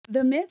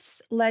The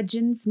Myths,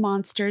 Legends,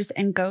 Monsters,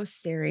 and Ghosts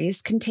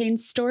series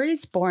contains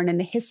stories born in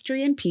the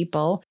history and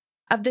people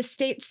of the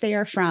states they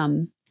are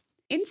from.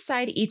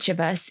 Inside each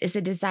of us is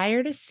a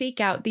desire to seek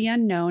out the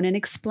unknown and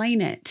explain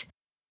it.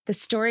 The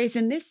stories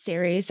in this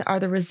series are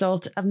the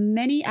result of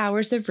many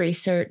hours of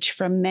research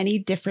from many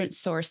different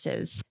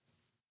sources.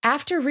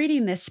 After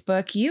reading this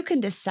book, you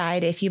can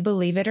decide if you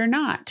believe it or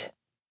not.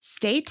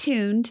 Stay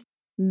tuned.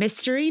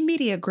 Mystery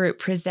Media Group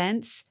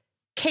presents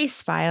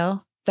Case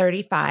File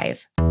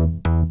 35.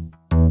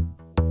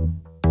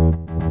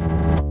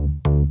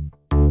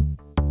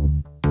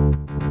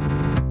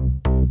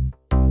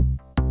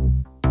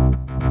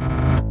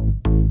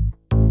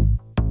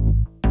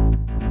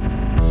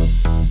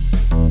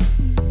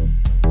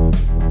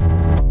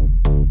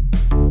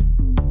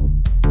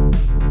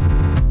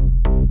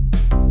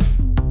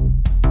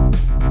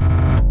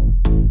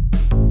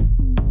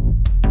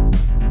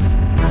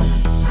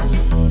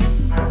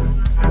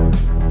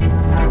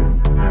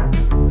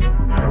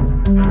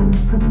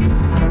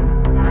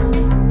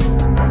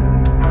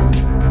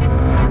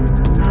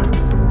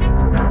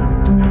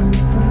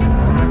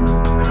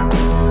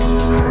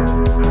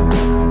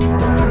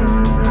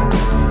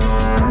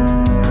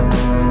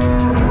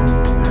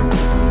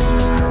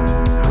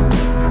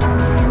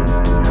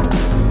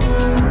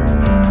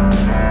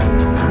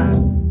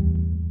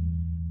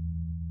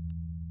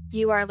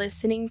 You are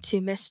listening to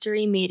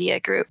Mystery Media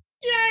Group.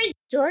 Yay!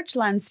 George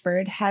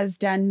Lunsford has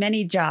done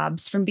many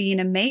jobs, from being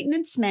a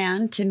maintenance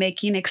man to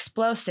making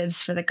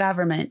explosives for the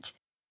government.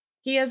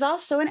 He is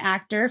also an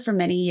actor for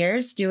many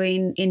years,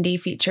 doing indie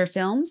feature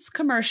films,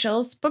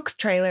 commercials, book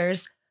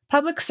trailers,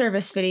 public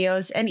service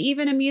videos, and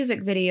even a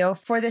music video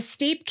for the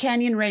Steep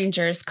Canyon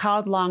Rangers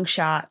called Long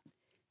Shot.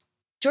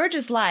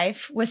 George's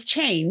life was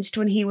changed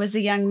when he was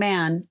a young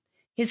man.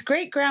 His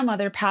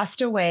great-grandmother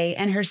passed away,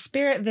 and her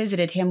spirit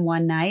visited him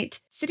one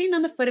night, sitting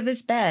on the foot of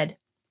his bed.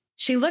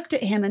 She looked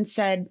at him and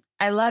said,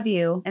 "I love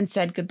you," and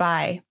said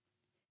goodbye.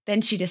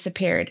 Then she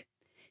disappeared.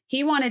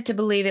 He wanted to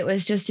believe it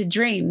was just a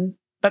dream,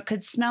 but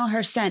could smell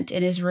her scent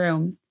in his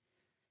room.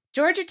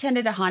 George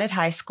attended a haunted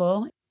high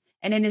school,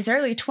 and in his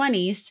early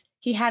 20s,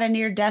 he had a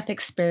near-death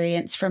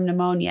experience from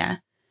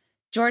pneumonia.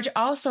 George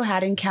also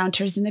had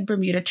encounters in the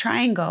Bermuda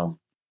Triangle,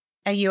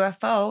 a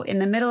UFO in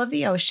the middle of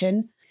the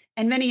ocean,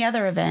 and many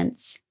other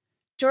events.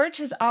 George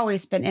has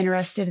always been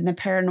interested in the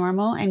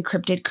paranormal and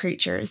cryptid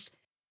creatures.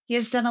 He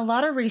has done a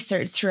lot of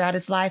research throughout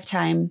his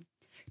lifetime.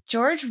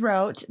 George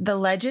wrote the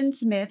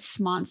Legends, Myths,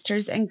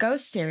 Monsters, and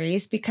Ghosts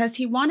series because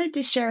he wanted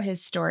to share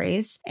his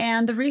stories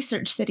and the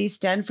research that he's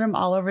done from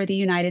all over the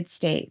United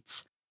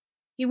States.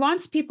 He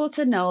wants people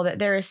to know that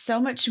there is so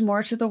much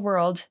more to the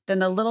world than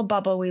the little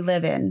bubble we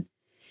live in.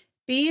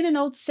 Being an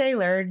old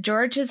sailor,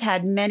 George has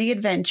had many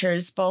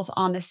adventures both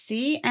on the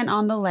sea and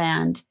on the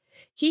land.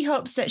 He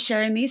hopes that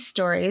sharing these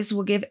stories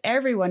will give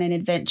everyone an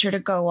adventure to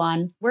go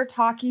on. We're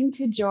talking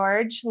to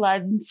George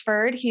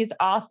Lunsford. He's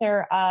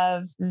author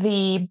of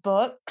the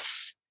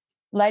books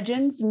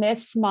Legends,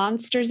 Myths,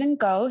 Monsters, and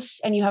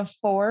Ghosts, and you have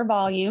 4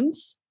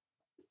 volumes.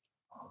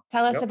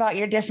 Tell us about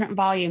your different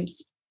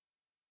volumes.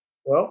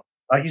 Well,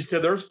 like you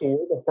said, there's 4.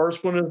 The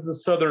first one is the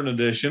Southern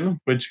edition,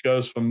 which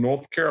goes from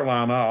North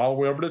Carolina all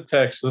the way over to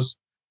Texas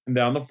and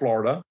down to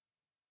Florida.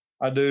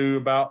 I do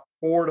about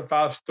 4 to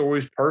 5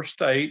 stories per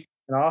state,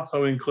 and I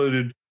also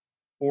included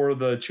 4 of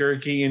the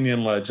Cherokee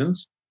Indian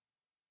legends.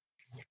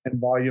 And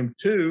volume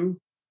 2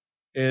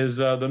 is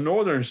the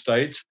northern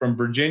states from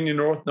Virginia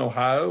north and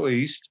Ohio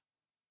east.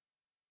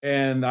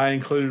 And I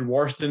included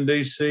Washington,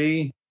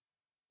 D.C.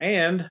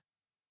 And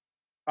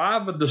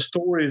 5 of the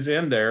stories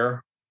in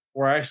there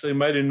were actually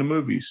made into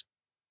movies.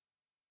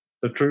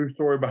 The true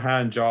story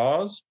behind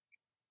Jaws,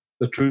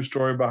 the true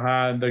story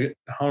behind the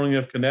Haunting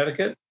of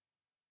Connecticut,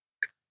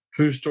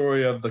 true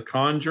story of The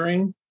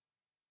Conjuring,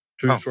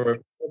 true story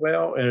of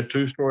Annabelle, and a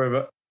true story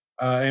of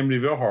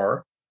Amityville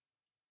Horror.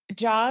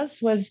 Jaws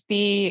was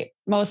the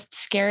most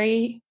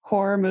scary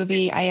horror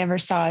movie I ever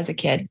saw as a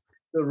kid.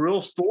 The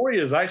real story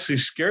is actually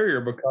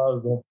scarier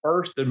because the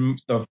first and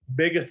the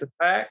biggest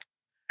attack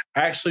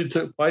actually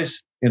took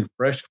place in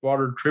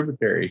freshwater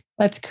tributary.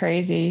 That's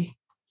crazy.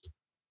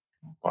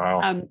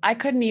 Wow. I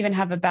couldn't even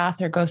have a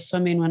bath or go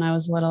swimming when I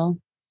was little.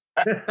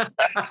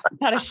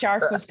 Thought a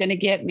shark was going to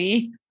get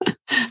me.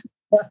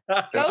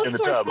 Ghosts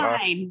were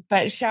fine,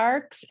 but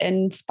sharks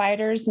and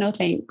spiders, no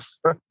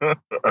thanks.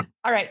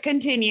 All right,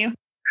 continue.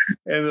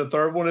 And the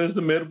third one is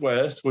the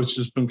Midwest, which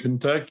is from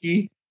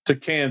Kentucky to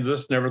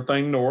Kansas and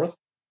everything north,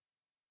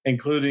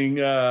 including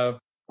 4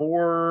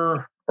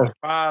 or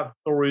 5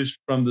 stories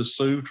from the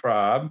Sioux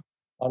tribe,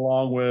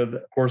 along with,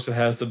 of course, it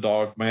has the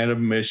Dog Man of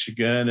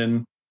Michigan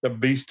and the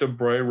Beast of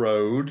Bray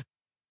Road.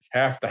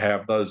 Have to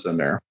have those in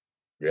there.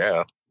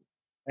 Yeah.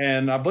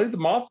 And I believe the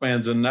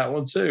Mothman's in that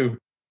one too.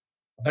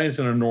 I think it's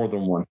in a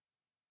northern one.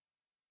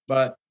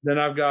 But then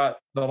I've got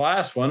the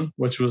last one,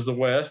 which was the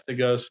West. It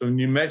goes from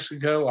New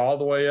Mexico all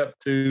the way up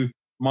to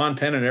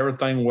Montana and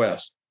everything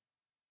west.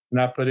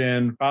 And I put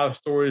in 5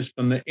 stories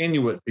from the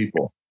Inuit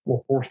people.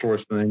 Well, 4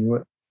 stories from the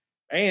Inuit.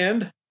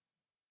 And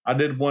I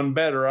did one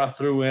better. I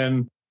threw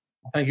in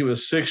I think it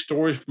was 6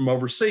 stories from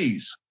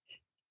overseas.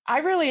 I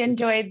really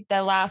enjoyed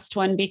the last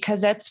one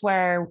because that's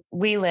where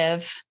we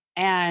live.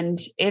 And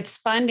it's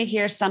fun to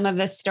hear some of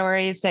the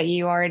stories that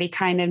you already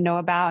kind of know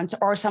about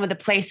or some of the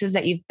places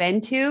that you've been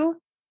to.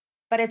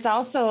 But it's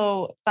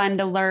also fun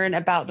to learn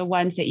about the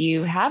ones that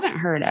you haven't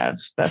heard of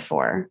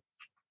before.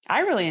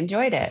 I really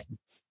enjoyed it.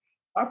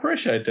 I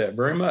appreciate that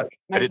very much.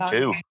 I did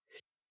too.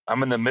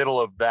 I'm in the middle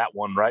of that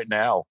one right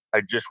now.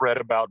 I just read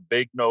about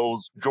Big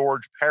Nose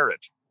George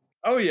Parrott.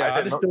 Oh, yeah.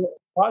 I just did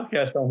a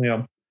podcast on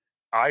him.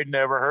 I'd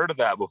never heard of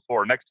that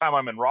before. Next time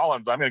I'm in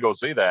Rollins, I'm going to go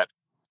see that.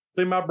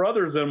 See, my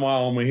brother's in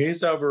Wyoming.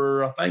 He's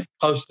over, I think,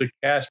 close to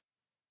Casper.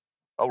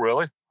 Oh,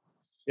 really?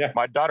 Yeah.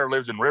 My daughter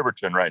lives in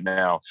Riverton right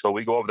now, so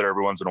we go over there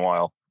every once in a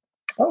while.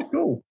 Oh,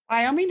 cool.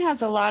 Wyoming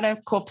has a lot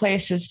of cool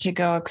places to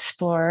go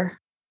explore.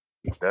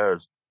 It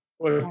does.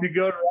 Well, if you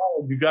go to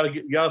Rollins, you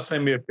got to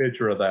send me a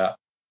picture of that.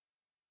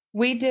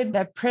 We did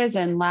the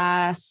prison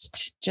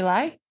last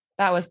July.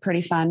 That was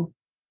pretty fun.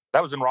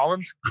 That was in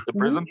Rollins, the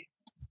prison?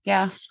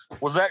 Yeah.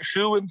 Was that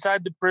shoe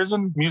inside the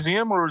prison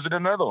museum, or was it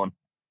another one?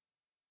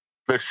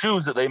 The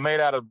shoes that they made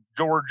out of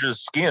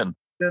George's skin.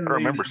 I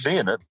remember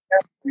seeing it.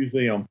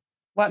 Museum.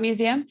 What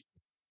museum?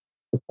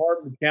 The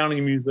Hardin County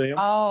Museum.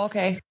 Oh,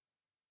 okay.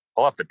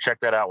 I'll have to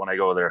check that out when I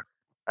go there.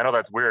 I know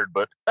that's weird,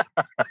 but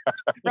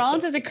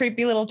Rollins is a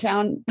creepy little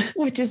town,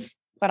 which is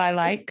what I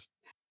like.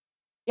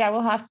 Yeah,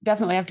 we'll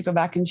definitely have to go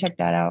back and check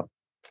that out.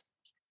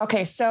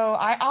 Okay, so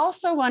I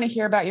also want to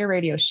hear about your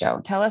radio show.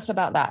 Tell us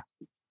about that.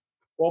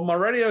 Well, my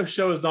radio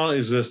show is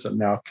non-existent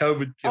now.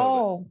 COVID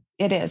killed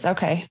it is.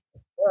 Okay.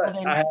 But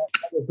I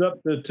was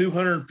up to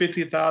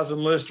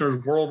 250,000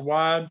 listeners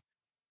worldwide,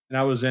 and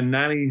I was in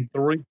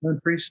 93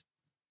 countries.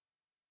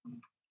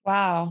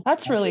 Wow,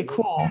 that's really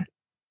cool.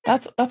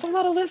 That's a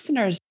lot of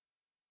listeners.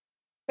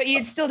 But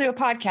you'd still do a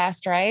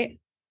podcast, right?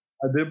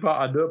 I do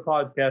a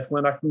podcast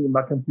when I can get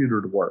my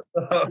computer to work.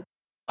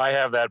 I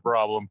have that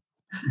problem.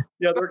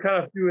 Yeah, they're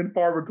kind of few and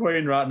far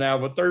between right now,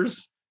 but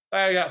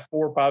I got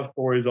 4 or 5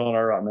 stories on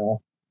there right now.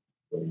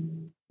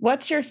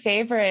 What's your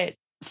favorite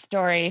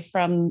story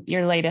from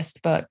your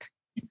latest book?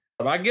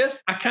 I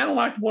guess I kind of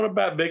like the one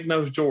about Big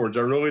Nose George.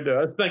 I really do.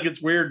 I think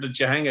it's weird that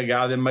you hang a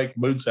guy then make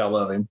boots out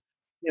of him.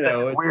 You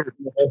know, it's weird.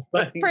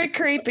 Pretty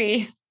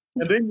creepy.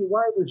 And then you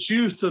wear the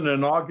shoes to an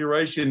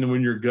inauguration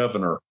when you're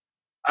governor.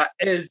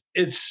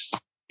 It's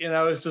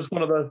just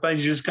one of those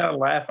things you just kind of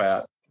laugh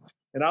at.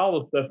 And all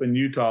the stuff in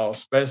Utah,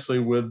 especially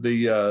with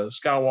the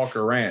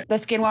Skywalker Ranch. The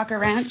Skinwalker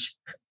Ranch?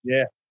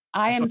 Yeah.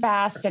 I am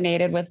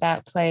fascinated with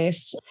that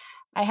place.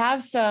 I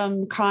have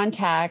some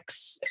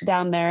contacts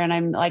down there and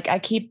I'm like, I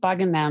keep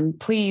bugging them.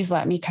 Please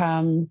let me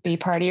come be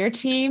part of your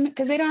team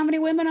because they don't have any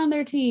women on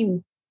their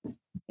team.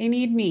 They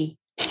need me.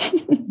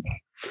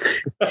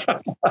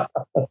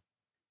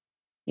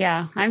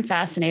 Yeah, I'm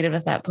fascinated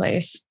with that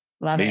place.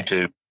 Love it. Me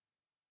too.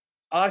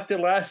 I like the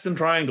Alaskan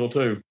Triangle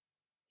too.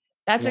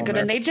 That's a good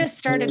one. They just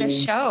started a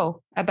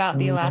show about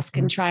the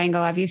Alaskan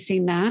Triangle. Have you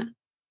seen that?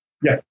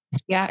 Yeah.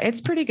 Yeah,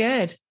 it's pretty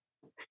good.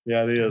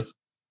 Yeah, it is.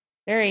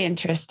 Very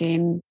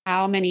interesting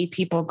how many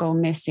people go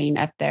missing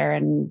up there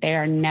and they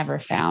are never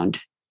found.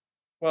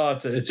 Well,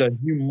 it's a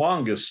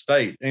humongous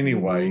state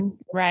anyway.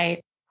 Mm-hmm.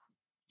 Right.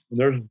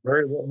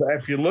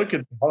 If you look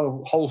at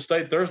the whole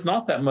state, there's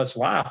not that much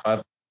life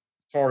as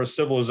far as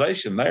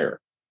civilization there.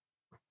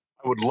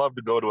 I would love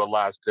to go to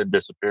Alaska and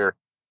disappear.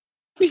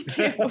 Me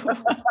too.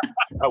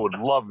 I would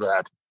love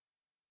that.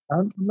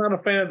 I'm not a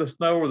fan of the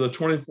snow or the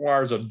 24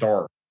 hours of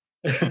dark.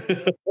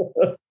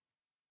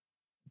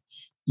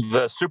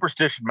 The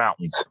Superstition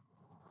Mountains.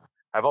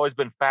 I've always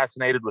been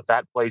fascinated with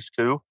that place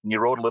too. And you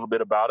wrote a little bit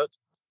about it.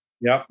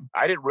 Yep.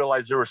 I didn't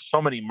realize there were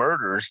so many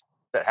murders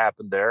that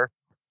happened there.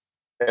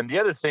 And the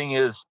other thing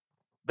is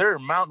there are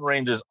mountain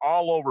ranges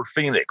all over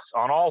Phoenix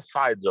on all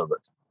sides of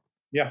it.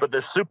 Yeah. But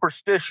the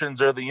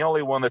Superstitions are the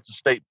only one that's a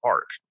state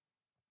park.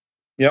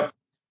 Yep.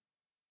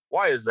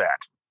 Why is that?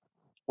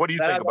 What do you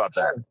think about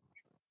that?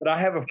 But I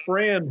have a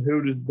friend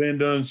who has been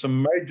doing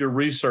some major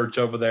research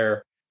over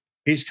there.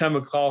 He's come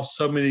across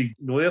so many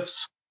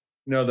glyphs,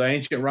 the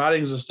ancient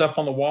writings and stuff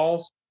on the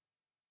walls.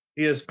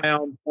 He has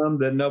found some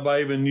that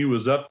nobody even knew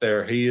was up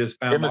there. He has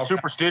found in the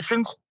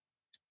Superstitions?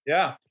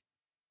 Yeah.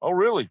 Oh,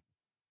 really?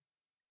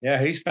 Yeah,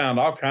 he's found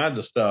all kinds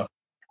of stuff.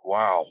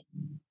 Wow.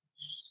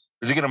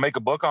 Is he going to make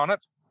a book on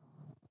it?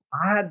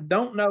 I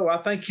don't know. I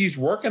think he's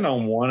working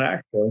on one,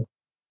 actually.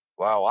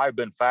 Wow, I've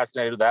been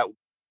fascinated with that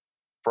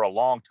for a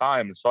long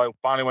time. And so I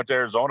finally went to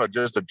Arizona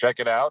just to check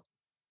it out.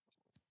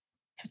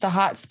 It's a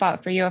hot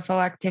spot for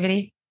UFO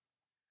activity.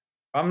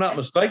 If I'm not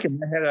mistaken,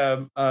 they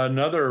had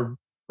another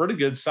pretty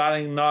good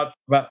sighting not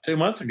about 2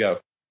 months ago.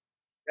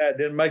 Yeah, it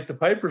didn't make the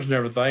papers and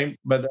everything,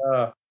 but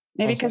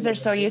maybe because they're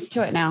so used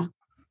to it now.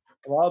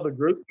 A lot of the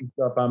groups and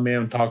stuff I'm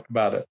in talked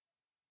about it.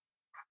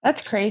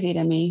 That's crazy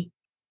to me.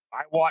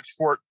 I watched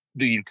for it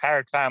the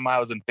entire time I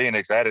was in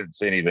Phoenix. I didn't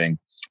see anything,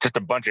 just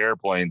a bunch of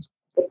airplanes.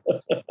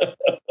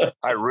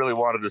 I really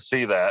wanted to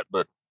see that,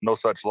 but no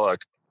such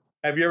luck.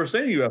 Have you ever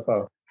seen a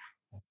UFO?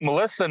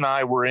 Melissa and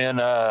I were in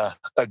a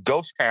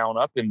ghost town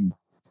up in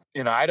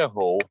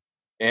Idaho,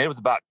 and it was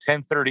about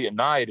 10:30 at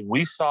night, and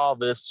we saw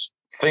this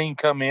thing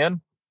come in,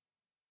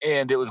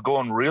 and it was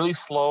going really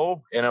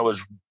slow, and it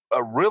was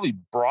a really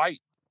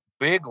bright,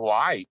 big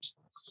light,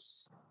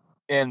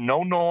 and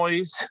no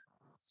noise,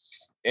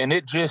 and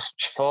it just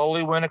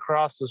slowly went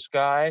across the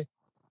sky.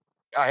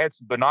 I had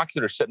some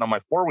binoculars sitting on my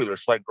four-wheeler,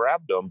 so I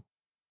grabbed them,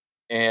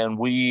 and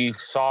we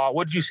saw.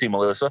 What did you see,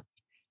 Melissa?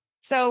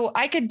 So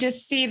I could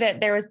just see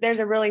that there's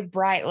a really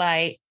bright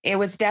light. It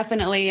was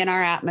definitely in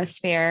our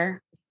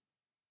atmosphere.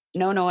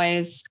 No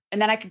noise.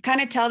 And then I could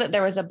kind of tell that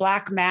there was a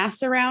black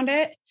mass around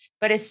it.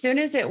 But as soon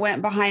as it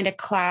went behind a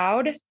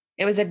cloud,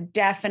 it was a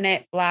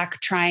definite black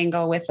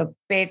triangle with a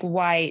big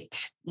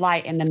white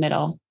light in the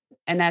middle.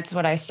 And that's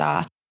what I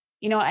saw.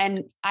 And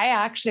I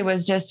actually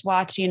was just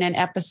watching an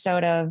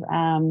episode of,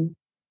 I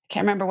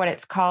can't remember what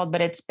it's called,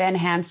 but it's Ben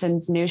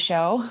Hanson's new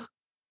show.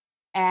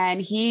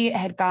 And he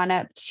had gone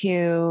up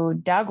to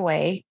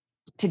Dugway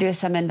to do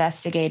some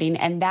investigating.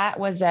 And that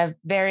was a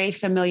very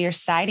familiar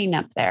sighting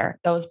up there,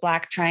 those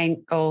black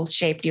triangle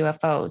shaped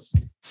UFOs.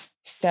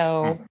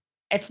 So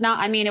it's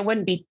not, it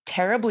wouldn't be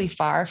terribly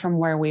far from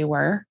where we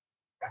were.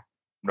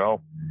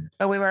 No.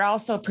 But we were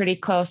also pretty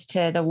close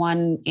to the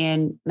one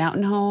in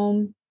Mountain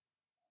Home.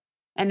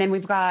 And then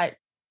we've got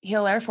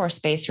Hill Air Force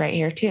Base right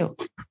here too.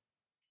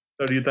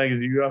 So do you think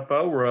it's a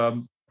UFO or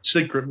a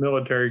secret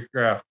military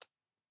craft?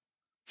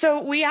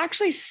 So we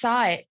actually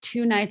saw it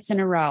 2 nights in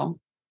a row,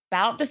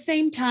 about the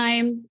same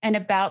time and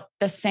about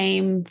the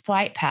same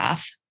flight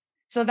path.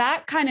 So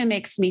that kind of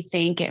makes me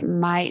think it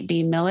might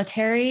be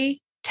military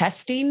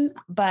testing,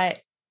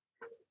 but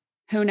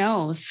who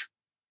knows?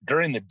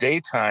 During the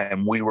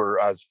daytime, I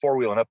was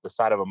four-wheeling up the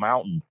side of a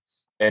mountain,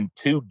 and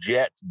 2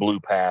 jets blew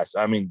past.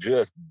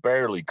 Just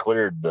barely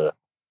cleared the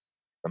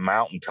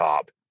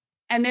mountaintop.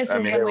 And this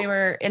was when we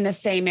were in the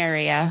same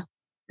area.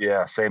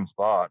 Yeah, same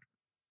spot.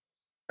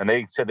 And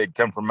they said they'd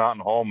come from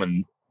Mountain Home,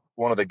 and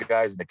one of the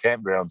guys in the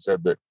campground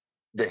said that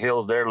the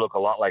hills there look a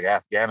lot like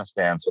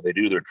Afghanistan, so they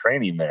do their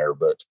training there.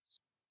 But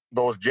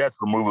those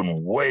jets were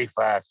moving way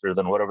faster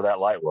than whatever that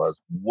light was,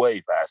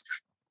 way faster.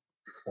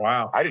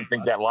 Wow. I didn't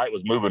think that light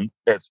was moving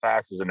as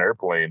fast as an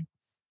airplane.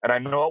 And I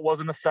know it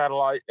wasn't a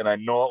satellite, and I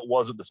know it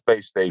wasn't the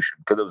space station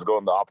because it was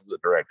going the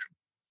opposite direction.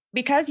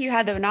 Because you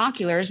had the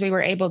binoculars, we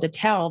were able to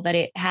tell that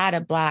it had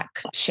a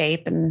black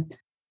shape, and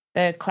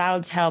the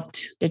clouds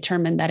helped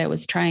determine that it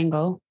was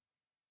triangle.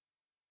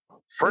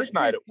 First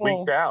night it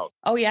blinked out.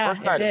 Oh, yeah.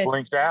 First night it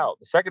blinked out.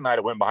 The second night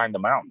it went behind the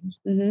mountains.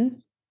 Mm-hmm.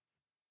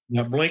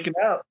 Now, blinking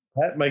out,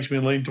 that makes me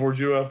lean towards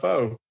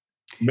UFO.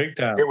 Big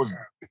time. It was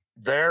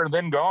there and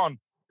then gone.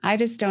 I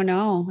just don't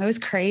know. It was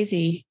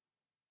crazy.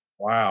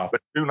 Wow.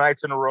 But 2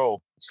 nights in a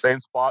row, same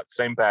spot,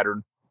 same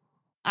pattern.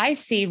 I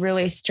see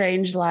really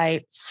strange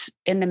lights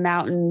in the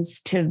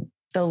mountains to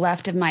the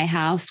left of my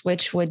house,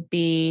 which would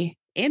be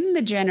in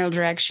the general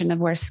direction of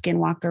where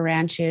Skinwalker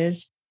Ranch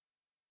is.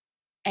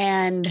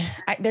 And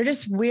they're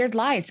just weird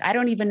lights. I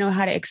don't even know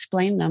how to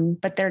explain them,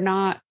 but they're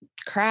not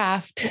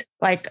craft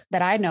like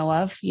that I know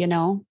of,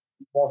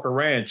 Walker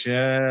Ranch.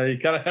 Yeah, you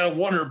kind of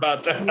wonder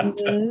about that.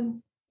 Mm-hmm.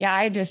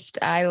 Yeah,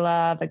 I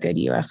love a good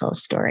UFO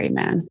story,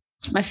 man.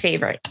 It's my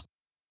favorite.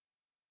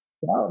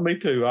 Well, me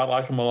too. I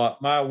like them a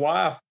lot. My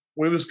wife,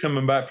 we was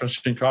coming back from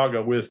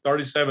Chicago with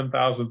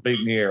 37,000 feet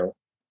in the air,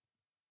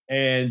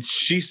 and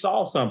she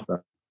saw something.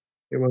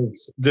 It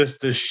was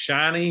just this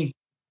shiny,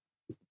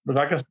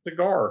 like a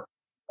cigar,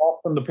 off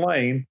from the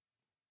plane,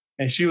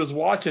 and she was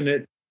watching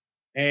it,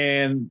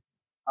 and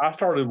I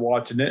started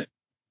watching it,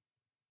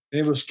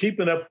 and it was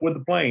keeping up with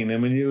the plane.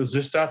 It was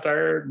just out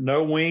there,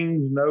 no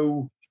wings,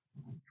 no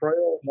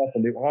trail,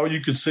 nothing. All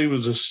you could see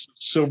was a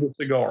silver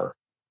cigar.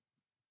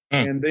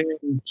 And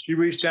then she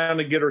reached down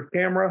to get her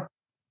camera,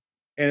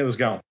 and it was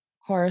gone.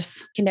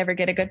 Horse can never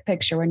get a good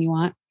picture when you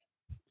want.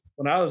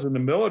 When I was in the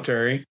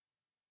military,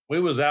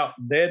 we was out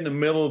dead in the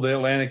middle of the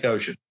Atlantic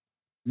Ocean.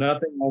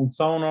 Nothing on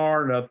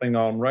sonar, nothing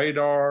on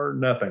radar,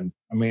 nothing.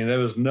 There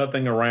was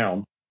nothing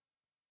around.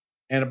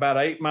 And about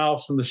 8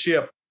 miles from the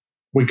ship,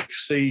 we could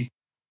see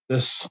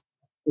this,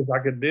 it was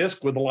like a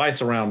disc with the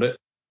lights around it.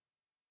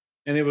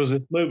 And it was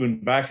just moving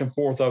back and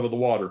forth over the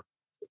water.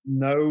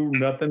 No,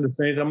 nothing to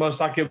see. Almost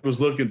like it was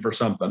looking for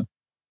something.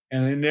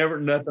 And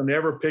nothing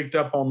ever picked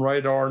up on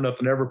radar,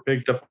 nothing ever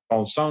picked up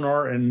on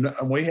sonar. And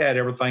we had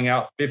everything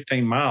out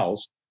 15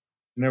 miles,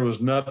 and there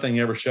was nothing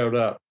ever showed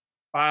up.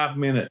 5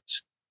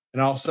 minutes.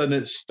 And all of a sudden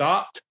it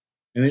stopped,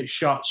 and it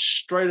shot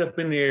straight up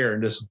in the air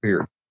and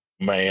disappeared.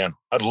 Man,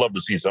 I'd love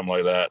to see something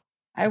like that.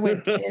 I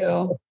would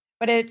too.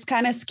 But it's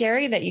kind of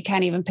scary that you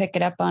can't even pick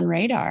it up on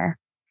radar.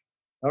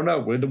 Oh, no,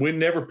 we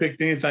never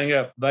picked anything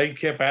up. They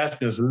kept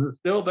asking us, is it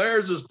still there?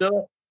 Is it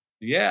still?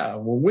 Yeah,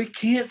 well, we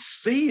can't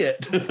see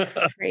it. That's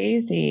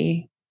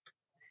crazy.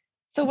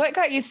 So what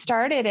got you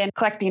started in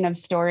collecting of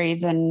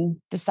stories and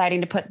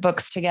deciding to put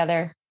books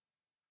together?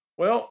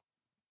 Well,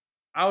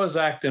 I was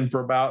acting for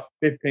about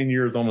 15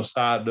 years on the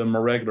side doing my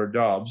regular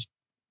jobs.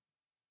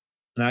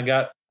 And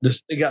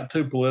it got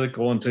too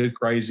political and too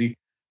crazy.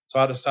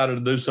 So I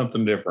decided to do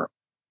something different.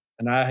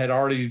 And I had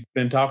already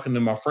been talking to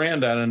my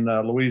friend down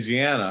in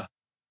Louisiana,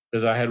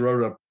 because I had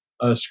wrote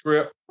a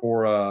script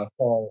for a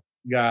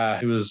guy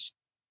who was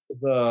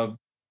the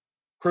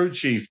crew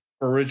chief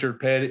for Richard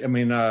Petty.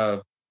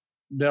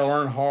 Dale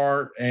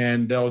Earnhardt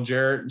and Dale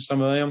Jarrett and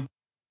some of them.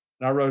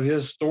 And I wrote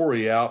his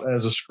story out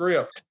as a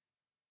script.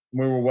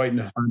 We were waiting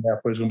to find out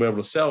if he was going to be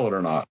able to sell it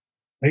or not.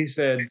 He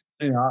said,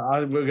 we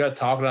got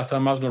talking. I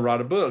told him I was going to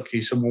write a book.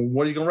 He said, well,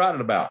 what are you going to write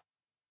it about?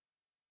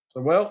 So,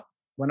 well,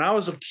 when I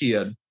was a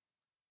kid,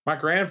 my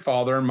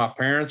grandfather and my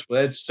parents,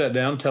 they'd sit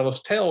down and tell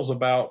us tales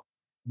about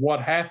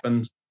what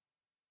happened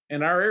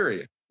in our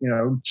area,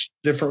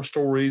 different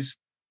stories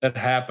that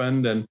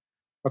happened. And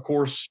of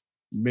course,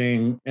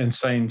 being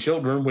insane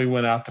children, we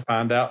went out to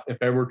find out if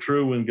they were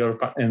true and go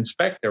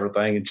inspect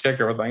everything and check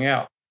everything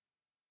out.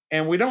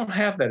 And we don't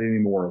have that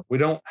anymore. We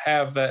don't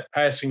have that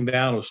passing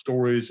down of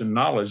stories and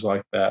knowledge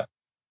like that.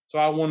 So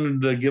I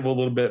wanted to give a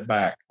little bit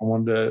back. I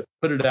wanted to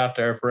put it out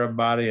there for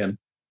everybody. And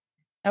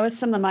that was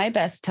some of my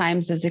best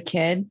times as a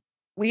kid.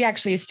 We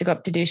actually used to go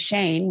up to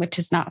Duchesne, which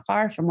is not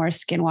far from where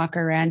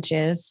Skinwalker Ranch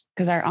is,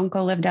 because our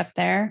uncle lived up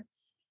there.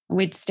 And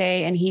we'd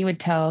stay and he would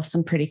tell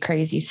some pretty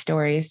crazy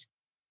stories.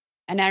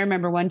 And I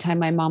remember one time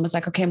my mom was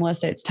like, okay,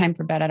 Melissa, it's time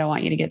for bed. I don't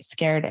want you to get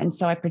scared. And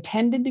so I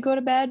pretended to go to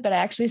bed, but I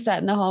actually sat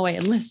in the hallway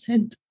and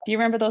listened. Do you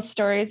remember those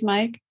stories,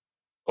 Mike?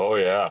 Oh,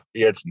 yeah.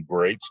 He had some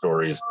great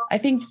stories. I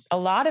think a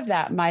lot of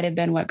that might have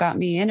been what got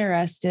me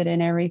interested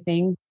in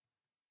everything.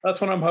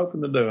 That's what I'm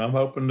hoping to do. I'm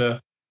hoping to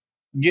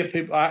get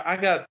people. I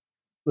got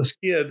this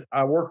kid,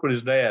 I work with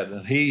his dad,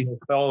 and he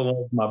fell in love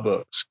with my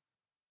books.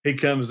 He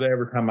comes there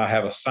every time I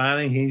have a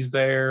signing, he's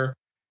there.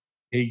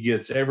 He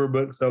gets every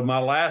book. So my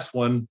last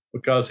one,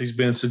 because he's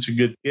been such a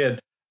good kid,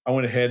 I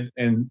went ahead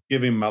and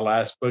give him my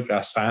last book.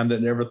 I signed it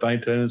and everything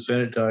to him and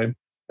sent it to him.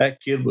 That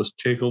kid was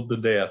tickled to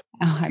death.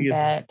 Oh, I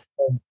bet.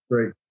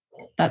 Great.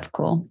 That's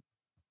cool.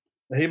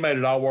 He made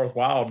it all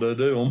worthwhile to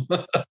do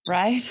them.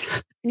 Right?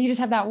 And you just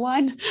have that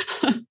one.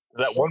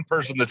 That one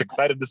person that's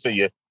excited to see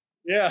you.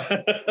 Yeah.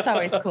 It's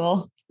always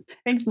cool.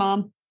 Thanks,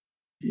 Mom.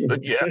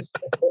 Yeah.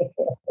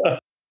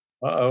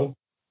 Uh-oh.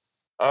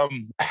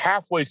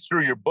 Halfway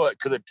through your book,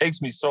 because it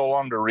takes me so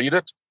long to read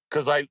it,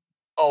 because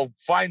I'll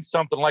find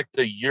something like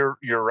the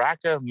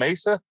Uraca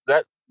Mesa. Is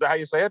that how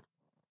you say it?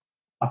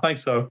 I think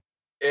so.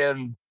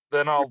 And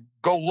then I'll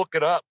go look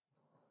it up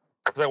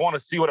because I want to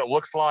see what it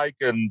looks like.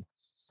 And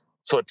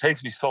so it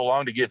takes me so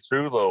long to get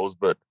through those.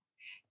 But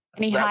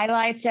and he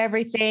highlights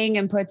everything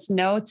and puts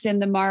notes in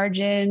the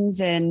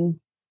margins and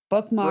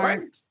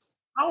bookmarks.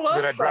 Right. I love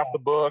then I drop the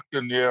book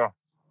and yeah.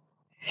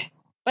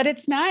 But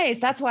it's nice.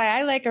 That's why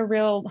I like a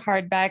real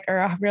hardback or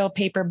a real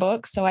paper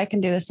book, so I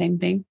can do the same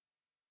thing.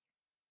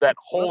 That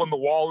hole in the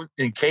wall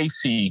in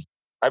Casey,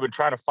 I've been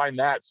trying to find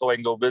that so I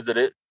can go visit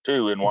it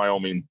too in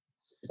Wyoming.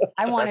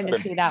 I wanted to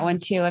see that one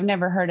too. I've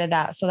never heard of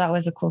that, so that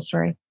was a cool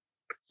story.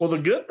 Well, the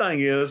good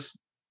thing is,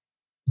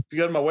 if you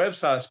go to my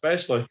website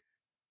especially,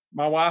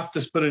 my wife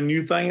just put a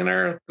new thing in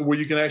there where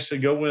you can actually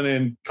go in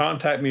and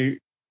contact me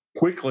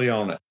quickly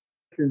on it.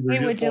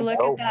 Hey, would you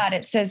look at that?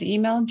 It says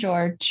email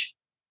George.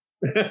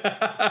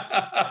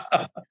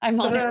 I'm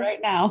on it right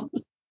now.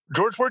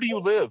 George, where do you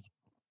live?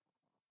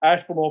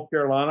 Asheville, North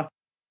Carolina.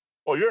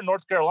 Oh, you're in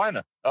North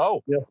Carolina.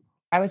 Oh. Yeah.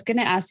 I was going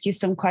to ask you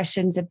some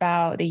questions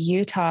about the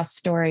Utah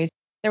stories.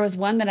 There was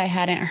one that I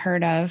hadn't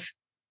heard of.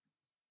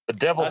 The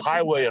Devil's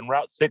Highway on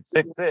Route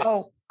 666.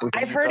 Oh,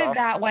 I've heard of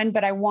that one,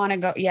 but I want to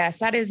go. Yes,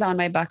 that is on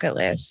my bucket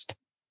list.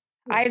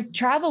 I've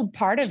traveled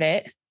part of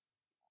it,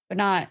 but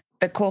not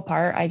the cool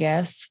part, I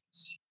guess.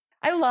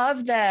 I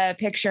love the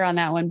picture on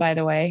that one, by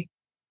the way.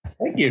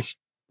 Thank you. It's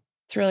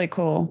really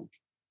cool.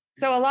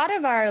 So a lot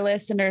of our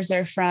listeners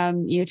are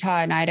from Utah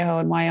and Idaho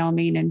and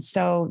Wyoming. And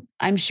so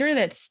I'm sure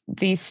that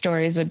these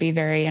stories would be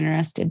very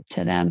interested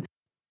to them.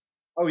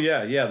 Oh,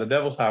 yeah. Yeah. The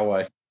Devil's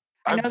Highway.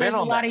 I know there's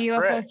a lot of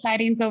UFO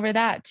sightings over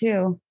that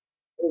too.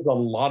 There's a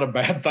lot of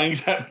bad things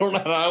happening on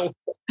that highway.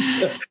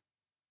 I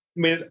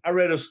mean, I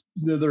read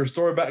there's a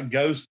story about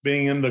ghosts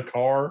being in the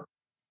car.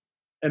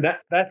 And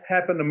that's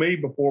happened to me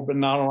before, but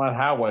not on that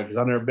highway because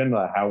I've never been to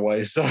that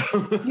highway. So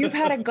you've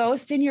had a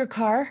ghost in your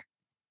car?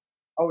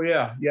 Oh,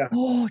 yeah. Yeah.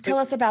 Oh, tell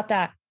us about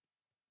that.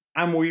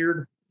 I'm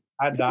weird.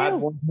 I died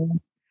one time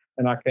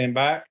and I came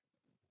back.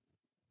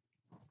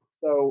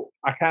 So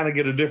I kind of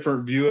get a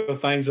different view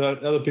of things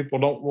that other people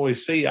don't really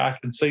see. I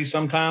can see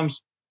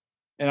sometimes,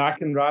 and I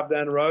can drive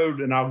down the road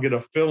and I'll get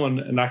a feeling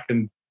and I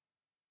can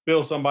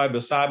feel somebody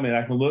beside me and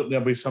I can look and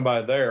there'll be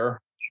somebody there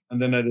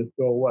and then they just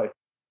go away.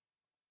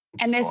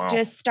 And this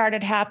just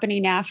started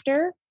happening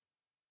after?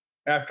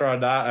 After I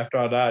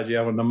died,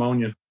 yeah, with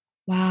pneumonia.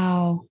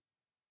 Wow.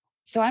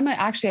 So I'm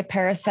actually a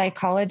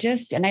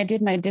parapsychologist and I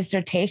did my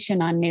dissertation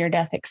on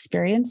near-death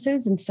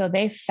experiences. And so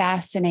they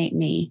fascinate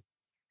me.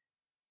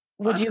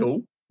 Would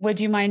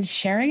you mind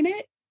sharing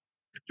it?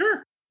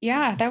 Sure.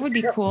 Yeah, that would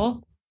be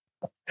cool.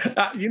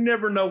 You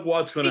never know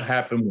what's going to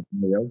happen with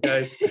me.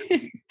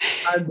 Okay.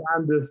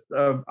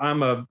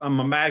 I'm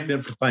a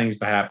magnet for things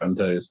to happen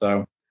too.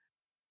 So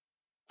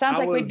sounds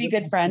like we'd be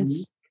good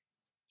friends.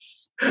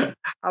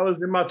 I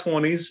was in my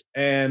 20s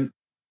and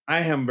I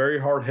am very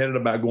hard-headed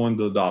about going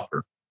to the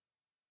doctor.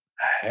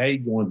 I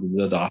hate going to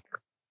the doctor.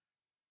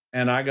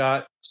 and I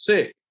got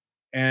sick.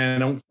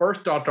 And on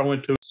first doctor I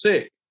went to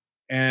sick.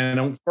 And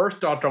on first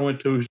doctor I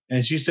went to,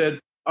 and she said,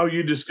 "Oh,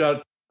 you just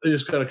got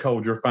a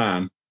cold. You're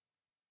fine."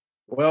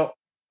 Well,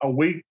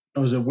 it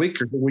was a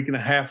week or a week and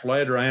a half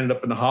later, I ended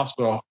up in the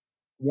hospital.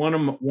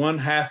 One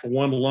half of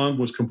one lung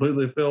was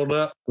completely filled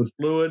up with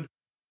fluid.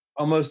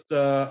 Almost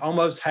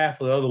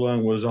half of the other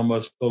lung was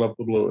almost filled up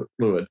with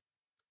fluid.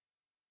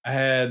 I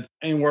had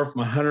anywhere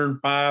from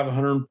 105,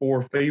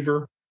 104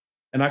 fever,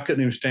 and I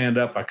couldn't even stand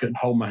up. I couldn't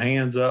hold my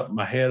hands up,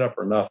 my head up,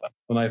 or nothing.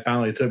 When they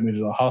finally took me to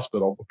the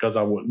hospital because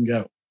I wouldn't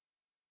go.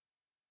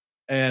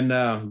 And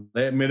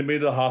they admitted me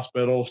to the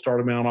hospital,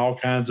 started me on all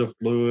kinds of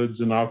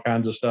fluids and all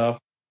kinds of stuff.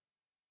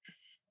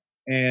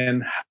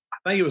 And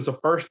I think it was the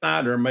first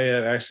night, or it may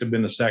have actually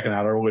been the second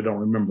night. I really don't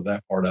remember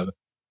that part of it.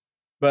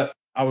 But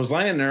I was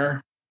laying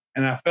there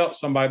and I felt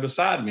somebody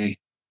beside me.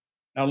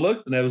 I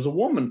looked and there was a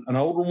woman, an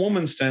older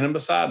woman standing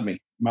beside me,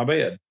 my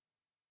bed.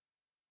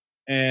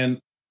 And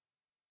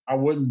I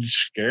wasn't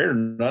scared or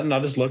nothing. I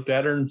just looked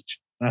at her and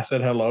I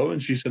said hello.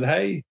 And she said,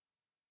 "Hey."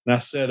 And I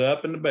sat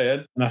up in the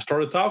bed and I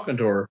started talking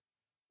to her.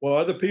 Well,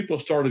 other people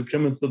started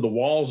coming through the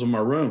walls of my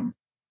room.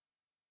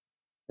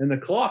 And the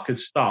clock had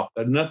stopped.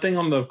 Nothing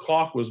on the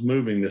clock was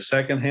moving. The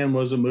second hand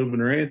wasn't moving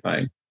or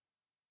anything.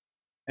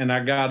 And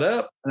I got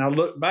up and I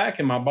looked back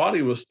and my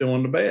body was still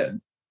in the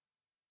bed.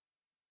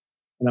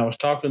 And I was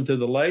talking to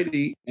the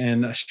lady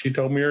and she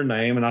told me her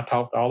name. And I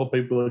talked to all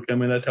the people that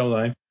come in. I told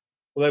them,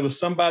 well, there was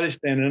somebody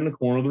standing in the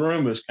corner of the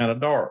room. It was kind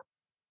of dark.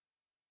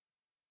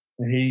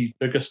 And he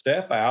took a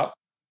step out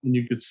and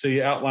you could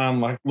see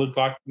outline looked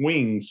like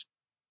wings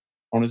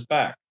on his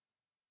back.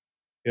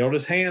 He held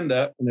his hand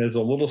up and there's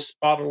a little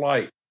spot of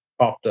light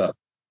popped up.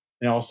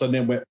 And all of a sudden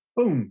it went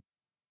boom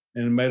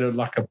and it made it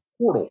like a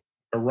portal,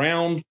 a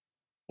round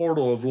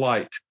portal of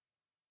light.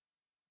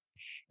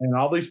 And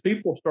all these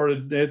people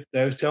they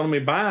was telling me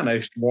bye, and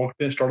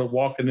they started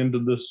walking into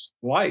this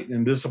light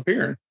and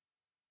disappearing.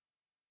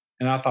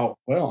 And I thought,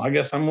 well, I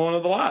guess I'm one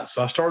of the lights.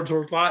 So I started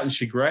towards the light and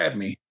she grabbed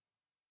me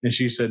and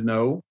she said,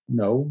 no,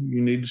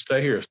 you need to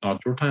stay here. It's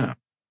not your time.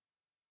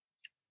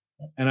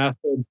 And I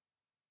said,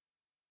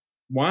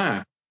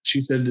 why?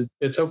 She said,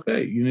 it's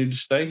okay. You need to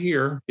stay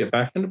here, get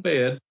back into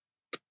bed.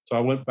 So I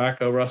went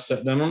back over, I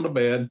sat down on the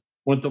bed,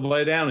 went to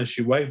lay down, and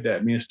she waved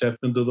at me and stepped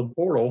into the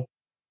portal.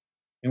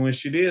 And when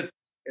she did,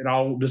 it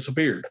all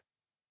disappeared.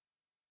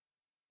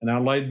 And I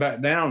laid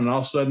back down, and all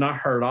of a sudden I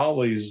heard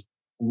all these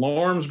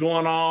alarms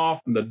going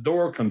off, and the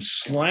door comes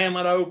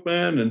slamming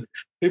open, and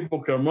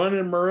people come running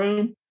in my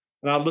room.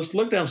 And I just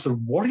looked down and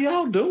said, "What are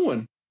y'all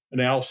doing?" And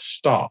they all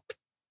stopped.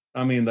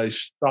 I mean, they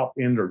stopped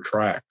in their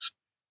tracks.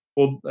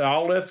 Well, they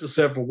all left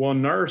except for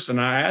one nurse, and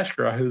I asked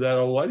her who that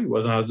old lady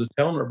was, and I was just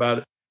telling her about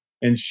it.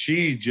 And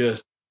she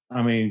just,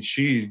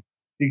 she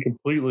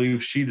completely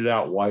sheeted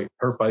out white.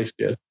 Her face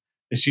did.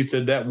 And she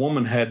said that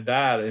woman had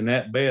died in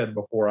that bed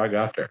before I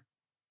got there.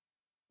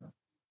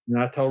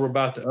 And I told her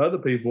about the other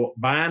people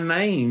by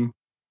name,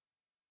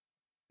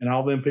 and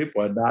all them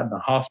people had died in the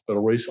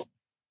hospital recently.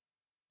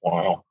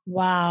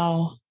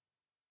 Wow.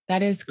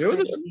 That is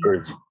crazy.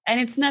 Crazy. And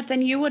it's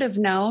nothing you would have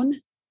known?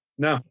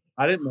 No,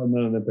 I didn't know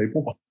none of them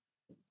people.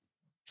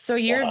 So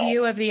your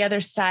view of the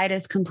other side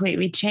has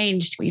completely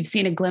changed. You've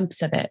seen a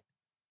glimpse of it.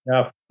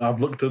 Yeah,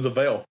 I've looked through the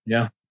veil.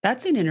 Yeah.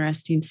 That's an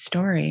interesting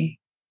story.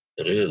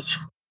 It is.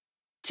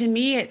 To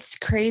me, it's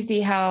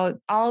crazy how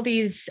all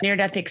these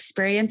near-death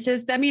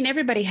experiences,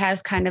 everybody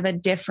has kind of a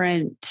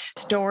different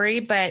story,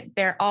 but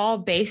they're all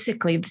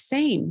basically the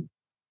same.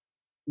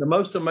 The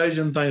most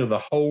amazing thing of the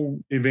whole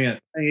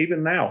event,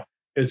 even now,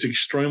 it's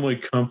extremely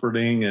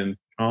comforting and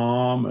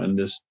calm and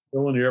just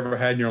feeling you ever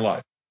had in your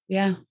life.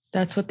 Yeah,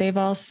 that's what they've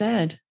all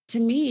said. To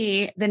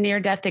me, the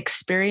near-death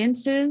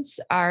experiences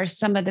are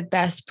some of the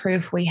best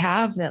proof we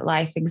have that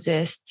life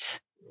exists,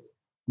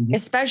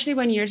 especially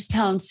when you're just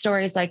telling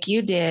stories like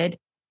you did,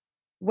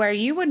 where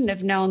you wouldn't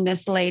have known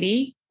this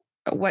lady,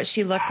 what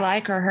she looked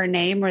like or her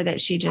name, or that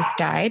she just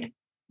died.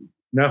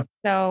 No.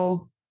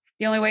 So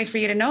the only way for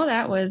you to know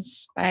that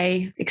was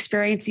by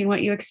experiencing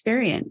what you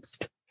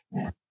experienced.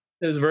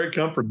 It was very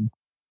comforting.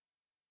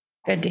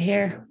 Good to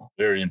hear.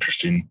 Very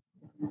interesting.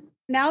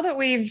 Now that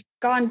we've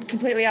gone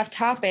completely off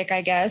topic,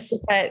 I guess,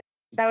 but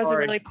that was a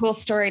really cool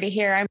story to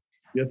hear.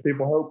 Yes,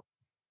 people hope.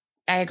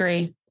 I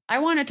agree. I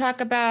want to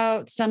talk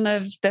about some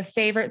of the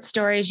favorite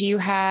stories you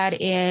had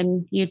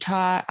in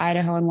Utah,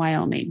 Idaho, and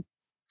Wyoming,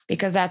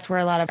 because that's where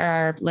a lot of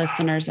our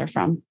listeners are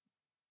from.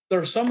 There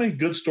are so many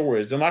good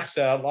stories. And like I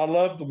said, I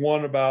love the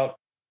one about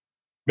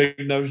Big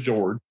Nose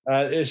George.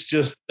 It's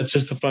just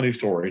a funny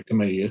story to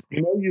me.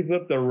 You've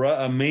lived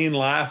a mean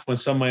life when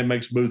somebody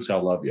makes boots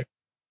out of you.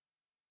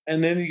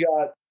 And then you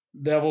got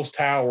Devil's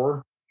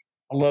Tower.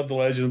 I love the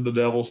legend of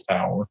the Devil's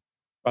Tower.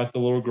 About the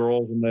little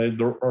girls and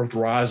the earth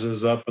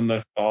rises up and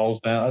the falls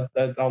down.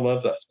 I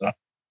love that stuff.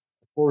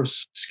 Of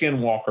course,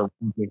 Skinwalker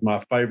is my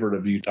favorite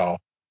of Utah.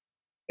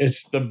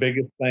 It's the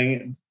biggest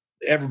thing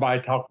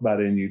everybody talks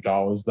about in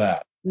Utah is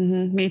that.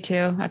 Mm-hmm, me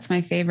too. That's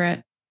my favorite.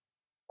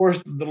 Of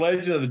course, the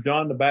legend of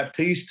John the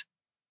Baptist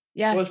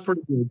was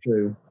pretty good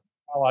too.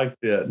 I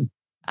liked it.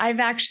 I've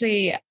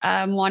actually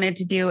wanted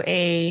to do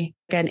an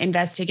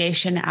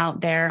investigation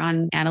out there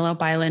on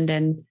Antelope Island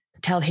and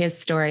tell his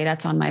story.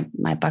 That's on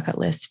my bucket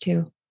list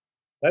too.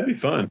 That'd be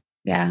fun.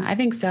 Yeah, I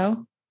think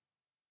so.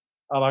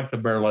 I like the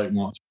Bear Lake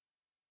monster.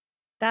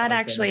 That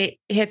actually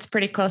hits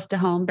pretty close to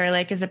home. Bear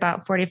Lake is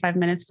about 45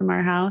 minutes from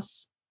our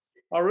house.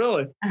 Oh,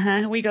 really?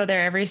 We go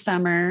there every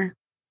summer.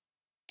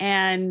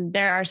 And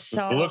there are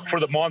Look for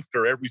the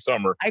monster every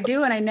summer. I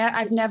do, and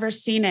I've never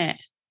seen it.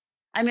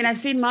 I mean, I've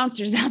seen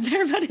monsters out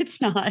there, but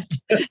it's not.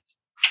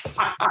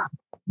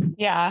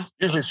 Yeah.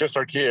 Usually it's just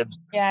our kids.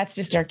 Yeah, it's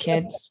just our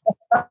kids.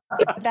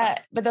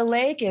 But the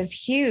lake is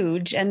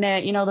huge, and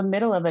the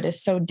middle of it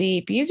is so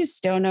deep. You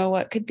just don't know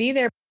what could be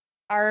there.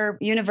 Our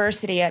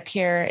university up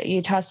here,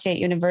 Utah State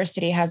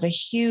University, has a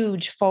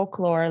huge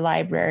folklore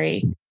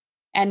library.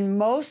 And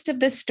most of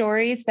the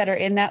stories that are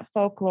in that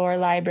folklore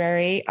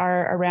library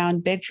are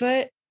around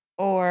Bigfoot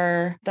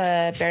or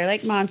the Bear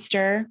Lake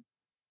Monster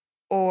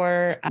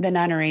or the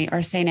Nunnery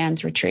or St.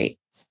 Anne's Retreat.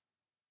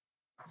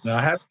 No,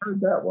 I haven't heard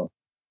that one.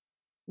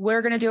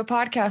 We're going to do a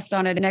podcast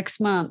on it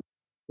next month.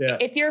 Yeah.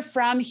 If you're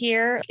from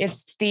here,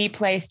 it's the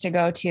place to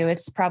go to.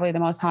 It's probably the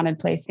most haunted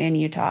place in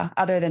Utah,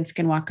 other than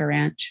Skinwalker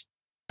Ranch.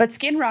 But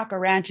Skinwalker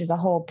Ranch is a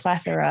whole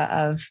plethora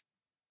of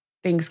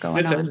things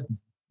going on.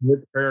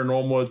 With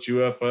paranormal, it's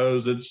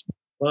UFOs, it's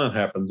fun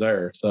happens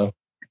there. So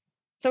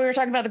we were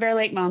talking about the Bear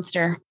Lake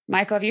Monster.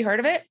 Michael, have you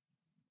heard of it?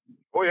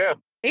 Oh, yeah.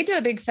 They do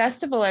a big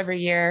festival every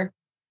year.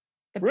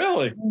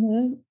 Really?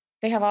 Mm-hmm.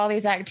 They have all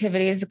these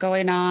activities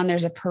going on.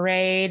 There's a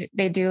parade.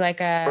 They do like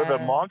For the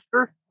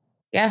monster?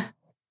 Yeah.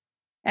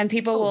 And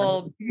people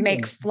will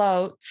make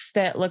floats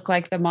that look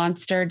like the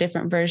monster,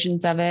 different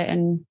versions of it.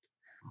 And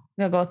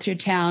they'll go through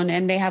town,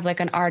 and they have like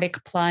an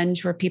Arctic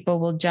plunge where people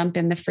will jump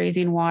in the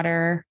freezing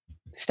water,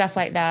 stuff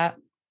like that.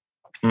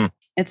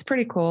 It's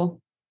pretty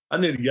cool. I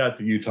need to get out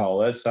to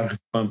Utah. That's a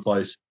fun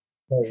place.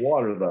 No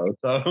water though.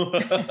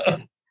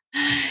 So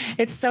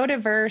it's so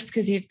diverse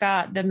because you've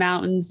got the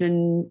mountains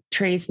and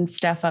trees and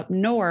stuff up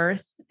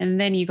north. And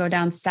then you go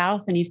down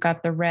south and you've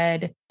got the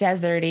red,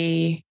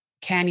 deserty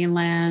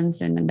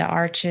Canyonlands and the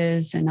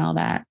Arches and all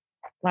that.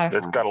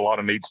 It's got a lot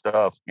of neat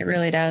stuff. It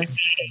really does.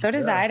 So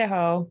does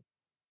Idaho.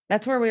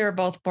 That's where we were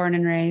both born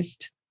and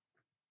raised.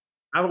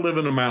 I live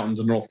in the mountains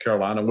in North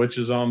Carolina, which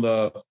is on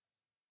the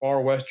far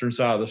western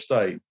side of the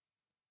state.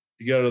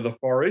 You go to the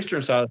far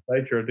eastern side of the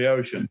state, you're at the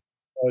ocean.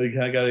 So you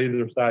kind of got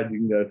either side you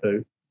can go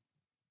to.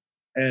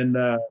 And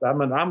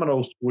I'm an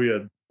old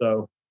squid,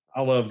 so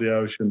I love the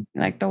ocean.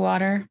 You like the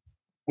water?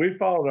 We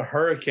followed a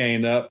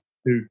hurricane up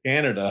to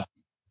Canada.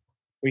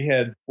 We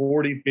had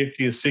 40,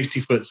 50, and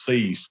 60-foot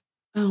seas.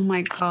 Oh,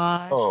 my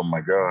gosh. Oh,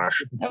 my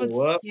gosh. That would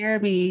scare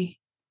me.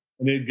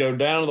 And it'd go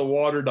down to the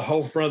water. The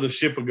whole front of the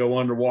ship would go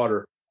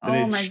underwater.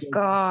 Oh, my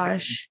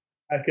gosh.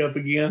 Back up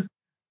again.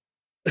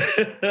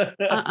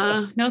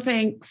 No,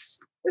 thanks.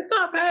 It's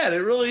not bad.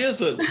 It really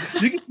isn't.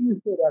 You can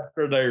use it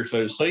after a day or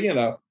so. So,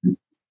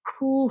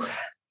 Ooh.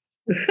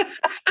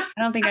 I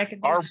don't think I could.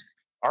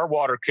 Our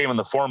water came in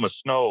the form of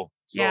snow.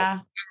 So yeah.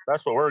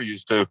 That's what we're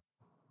used to.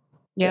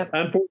 Yep.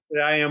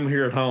 Unfortunately, I am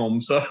here at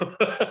home. So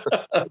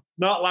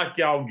not like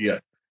y'all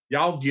get.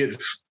 Y'all get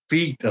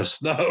feet of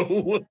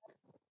snow.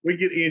 We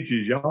get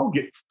inches. Y'all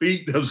get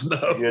feet of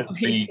snow.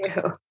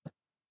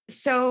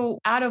 So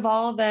out of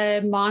all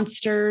the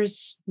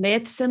monsters,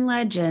 myths, and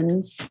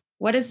legends,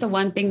 what is the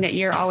one thing that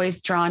you're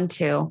always drawn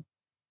to?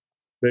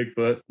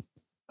 Bigfoot.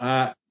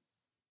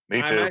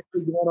 Me too. I'm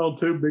actually going on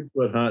 2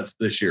 Bigfoot hunts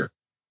this year.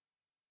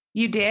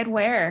 You did?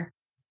 Where?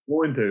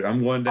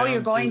 I'm going down. Oh,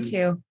 you're going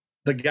to?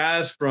 The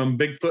guys from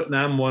Bigfoot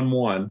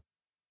 911.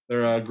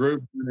 They're a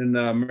group in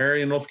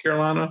Marion, North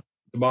Carolina, at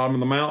the bottom of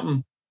the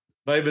mountain.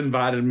 They've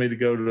invited me to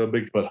go to a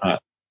Bigfoot hunt.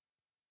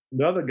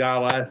 The other guy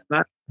last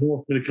night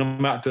wants me to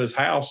come out to his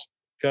house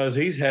because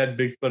he's had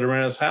Bigfoot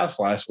around his house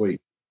last week.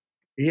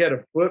 He had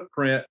a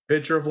footprint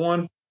picture of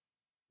one.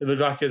 It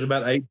looked like it's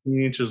about 18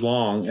 inches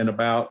long and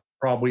about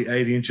probably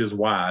 8 inches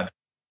wide.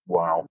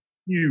 Wow.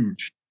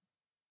 Huge.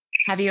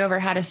 Have you ever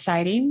had a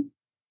sighting?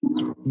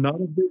 Not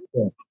a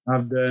Bigfoot.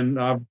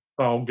 I've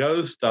saw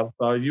ghosts. I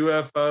saw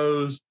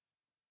UFOs.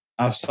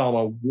 I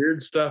saw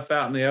weird stuff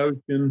out in the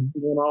ocean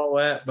and all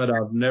that, but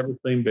I've never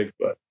seen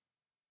Bigfoot.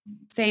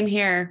 Same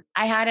here.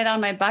 I had it on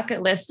my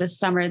bucket list this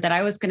summer that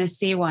I was going to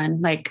see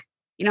one. Like,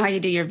 you know how you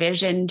do your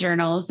vision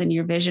journals and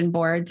your vision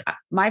boards?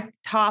 My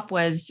top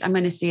was, I'm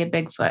going to see a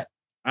Bigfoot.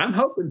 I'm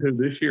hoping to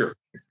this year.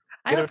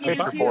 I hope you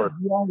do too.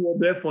 Y'all will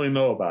definitely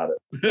know about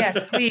it. Yes,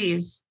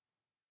 please.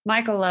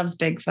 Michael loves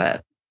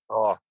Bigfoot.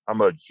 Oh,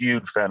 I'm a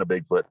huge fan of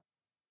Bigfoot.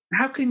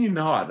 How can you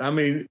not? I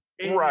mean,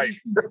 right.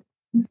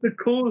 He's the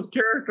coolest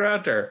character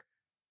out there.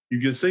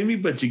 You can see me,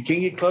 but you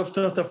can't get close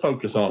enough to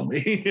focus on me.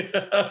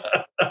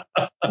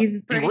 He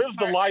lives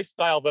the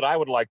lifestyle that I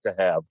would like to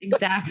have.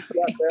 Exactly.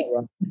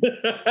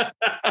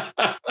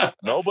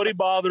 Nobody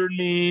bothered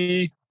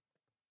me.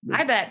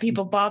 I bet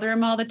people bother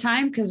him all the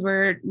time because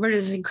we're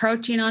just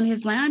encroaching on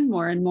his land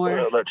more and more.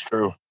 Yeah, that's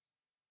true.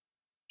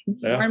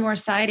 More and more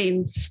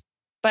sightings.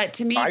 But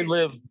to me,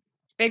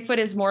 Bigfoot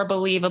is more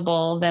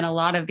believable than a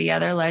lot of the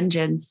other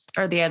legends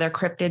or the other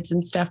cryptids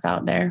and stuff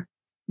out there.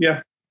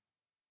 Yeah,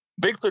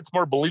 Bigfoot's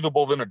more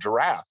believable than a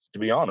giraffe, to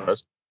be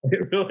honest.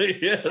 it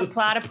really A is.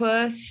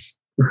 platypus.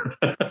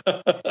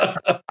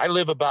 I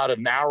live about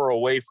an hour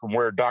away from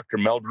where Dr.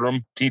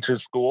 Meldrum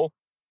teaches school.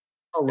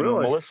 Oh, And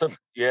really? Melissa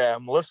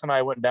and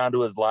I went down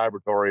to his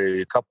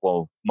laboratory a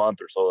couple of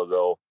months or so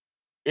ago.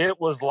 It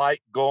was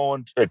like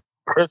going to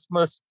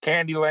Christmas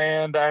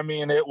Candyland. I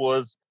mean,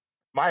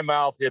 my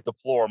mouth hit the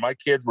floor. My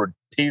kids were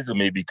teasing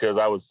me because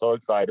I was so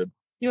excited.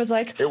 He was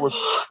like, It was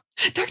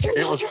Dr.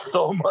 it was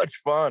so much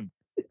fun.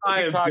 I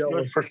We am talked to him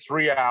jealous. for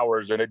 3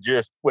 hours and it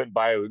just went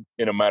by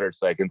in a matter of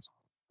seconds.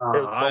 It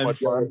was I so am much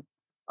jealous. fun.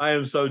 I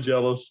am so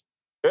jealous.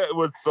 It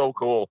was so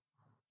cool.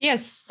 He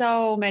has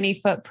so many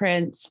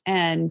footprints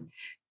and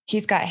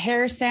he's got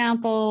hair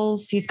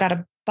samples. He's got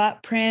a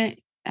butt print,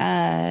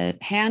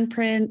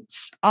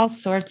 handprints, all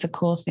sorts of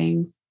cool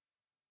things.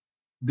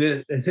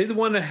 Is he the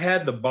one that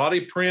had the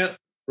body print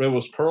where it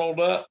was curled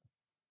up?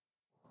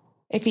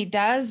 If he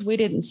does, we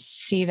didn't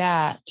see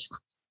that.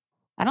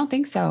 I don't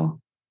think so.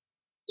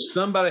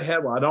 Somebody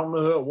had one. I don't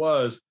know who it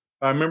was.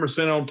 I remember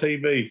seeing on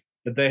TV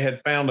that they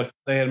had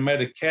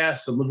made a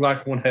cast that looked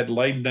like one had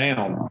laid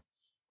down.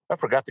 I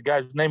forgot the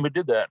guy's name who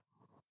did that.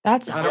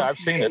 That's Yeah, I've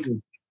seen it.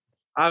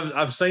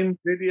 I've seen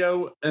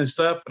video and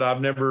stuff, but I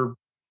don't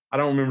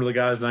remember the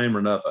guy's name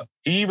or nothing.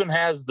 He even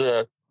has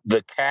the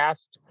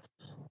cast,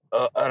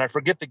 and I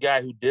forget the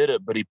guy who did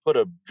it, but he put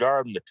a jar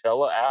of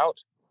Nutella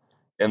out,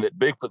 and that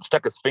Bigfoot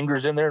stuck his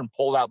fingers in there and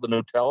pulled out the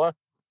Nutella.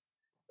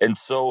 And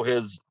so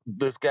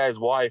this guy's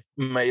wife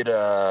made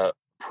a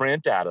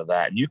print out of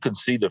that, and you could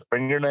see the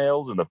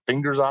fingernails and the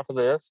fingers off of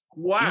this.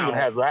 Wow. He even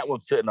has that one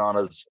sitting on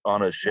his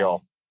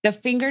shelf. the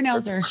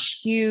fingernails are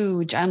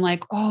huge. I'm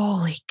like,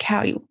 holy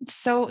cow, it's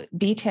so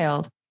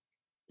detailed.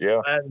 Yeah.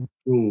 That is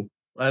cool.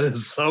 That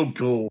is so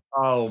cool.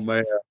 Oh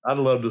man, I'd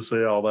love to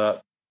see all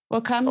that.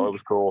 Well, Oh, it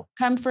was cool.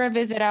 come for a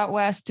visit out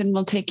west and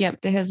we'll take you up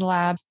to his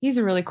lab. He's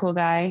a really cool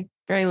guy,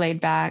 very laid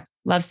back,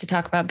 loves to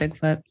talk about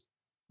Bigfoot.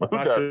 Who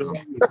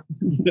doesn't?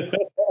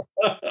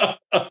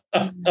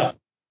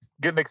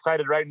 Getting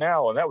excited right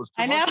now, and that was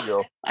 2 months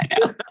ago. I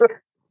know.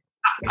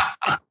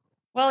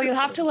 Well, you'll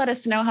have to let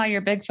us know how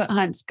your Bigfoot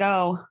hunts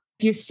go.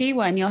 If you see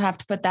one, you'll have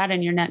to put that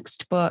in your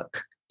next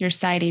book, your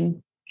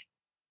sighting.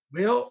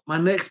 Well, my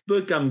next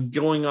book, I'm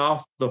going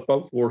off the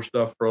folklore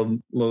stuff for a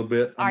little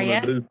bit. Are I'm ya?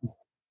 gonna do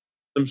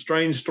some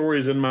strange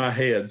stories in my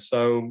head.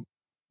 So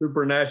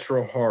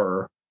supernatural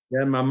horror.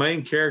 And my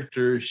main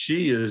character,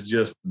 she is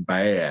just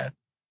bad.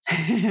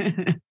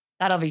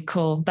 That'll be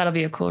cool. That'll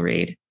be a cool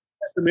read.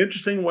 Some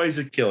interesting ways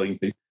of killing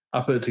people.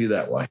 I'll put it to you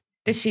that way.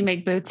 Does she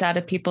make boots out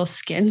of people's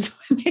skins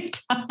when they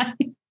die?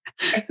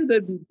 I said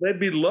they'd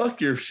be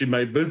luckier if she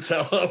made boots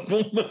out of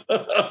them.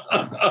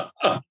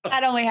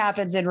 That only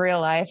happens in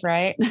real life,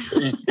 right?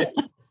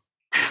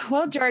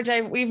 Well, George,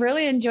 we've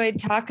really enjoyed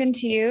talking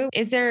to you.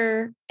 Is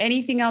there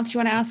anything else you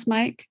want to ask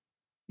Mike?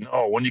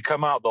 No, when you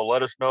come out, they'll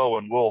let us know,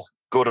 and we'll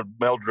go to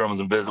Meldrum's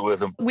and visit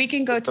with him. We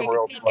can go take Somewhere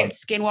a else peek fun. at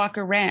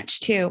Skinwalker Ranch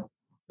too.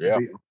 Yeah.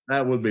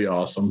 That would be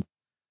awesome.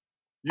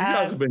 You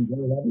guys have been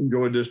great. I've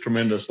enjoyed this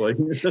tremendously.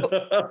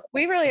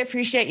 We really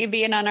appreciate you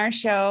being on our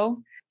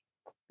show.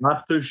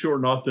 Not too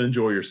short not to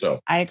enjoy yourself.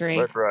 I agree.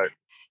 That's right.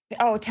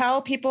 Oh, tell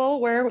people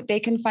where they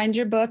can find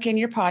your book and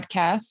your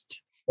podcast.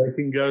 They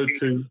can go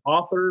to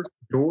author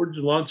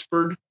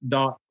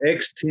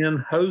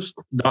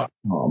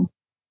georgelunsford.x10host.com.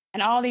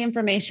 And all the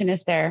information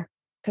is there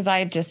because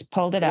I just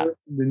pulled it up.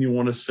 Then you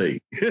want to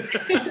see.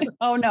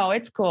 Oh no,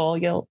 it's cool.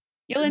 You'll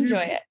enjoy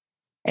it.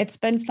 It's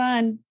been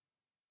fun.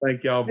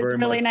 Thank y'all It's very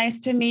really much. nice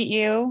to meet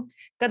you.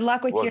 Good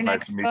luck with Was your nice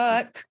next to meet you.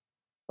 book.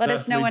 Let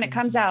us know when it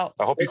comes out.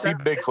 I hope you see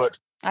Bigfoot.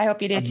 I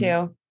hope you do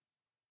too.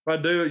 If I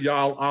do,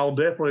 y'all, I'll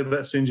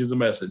definitely send you the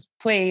message.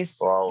 Please.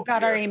 Well, We've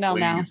got our yes, email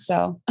now. please.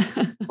 So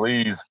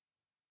Please.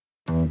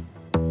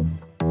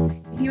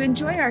 if you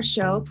enjoy our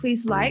show,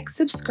 please like,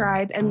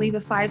 subscribe, and leave a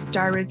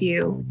 5-star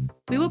review.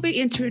 We will be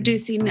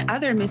introducing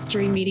other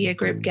Mystery Media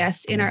Group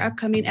guests in our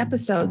upcoming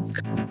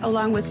episodes,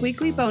 along with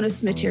weekly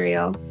bonus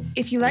material.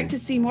 If you'd like to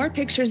see more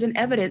pictures and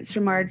evidence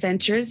from our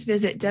adventures,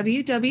 visit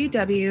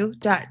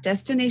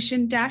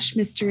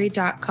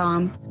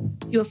www.destination-mystery.com.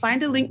 You'll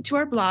find a link to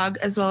our blog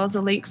as well as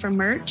a link for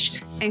merch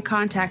and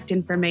contact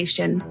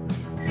information.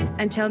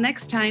 Until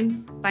next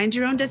time, find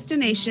your own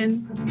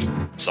destination.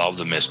 Solve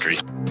the mystery.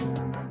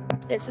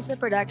 This is a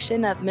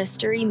production of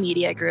Mystery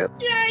Media Group.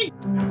 Yay!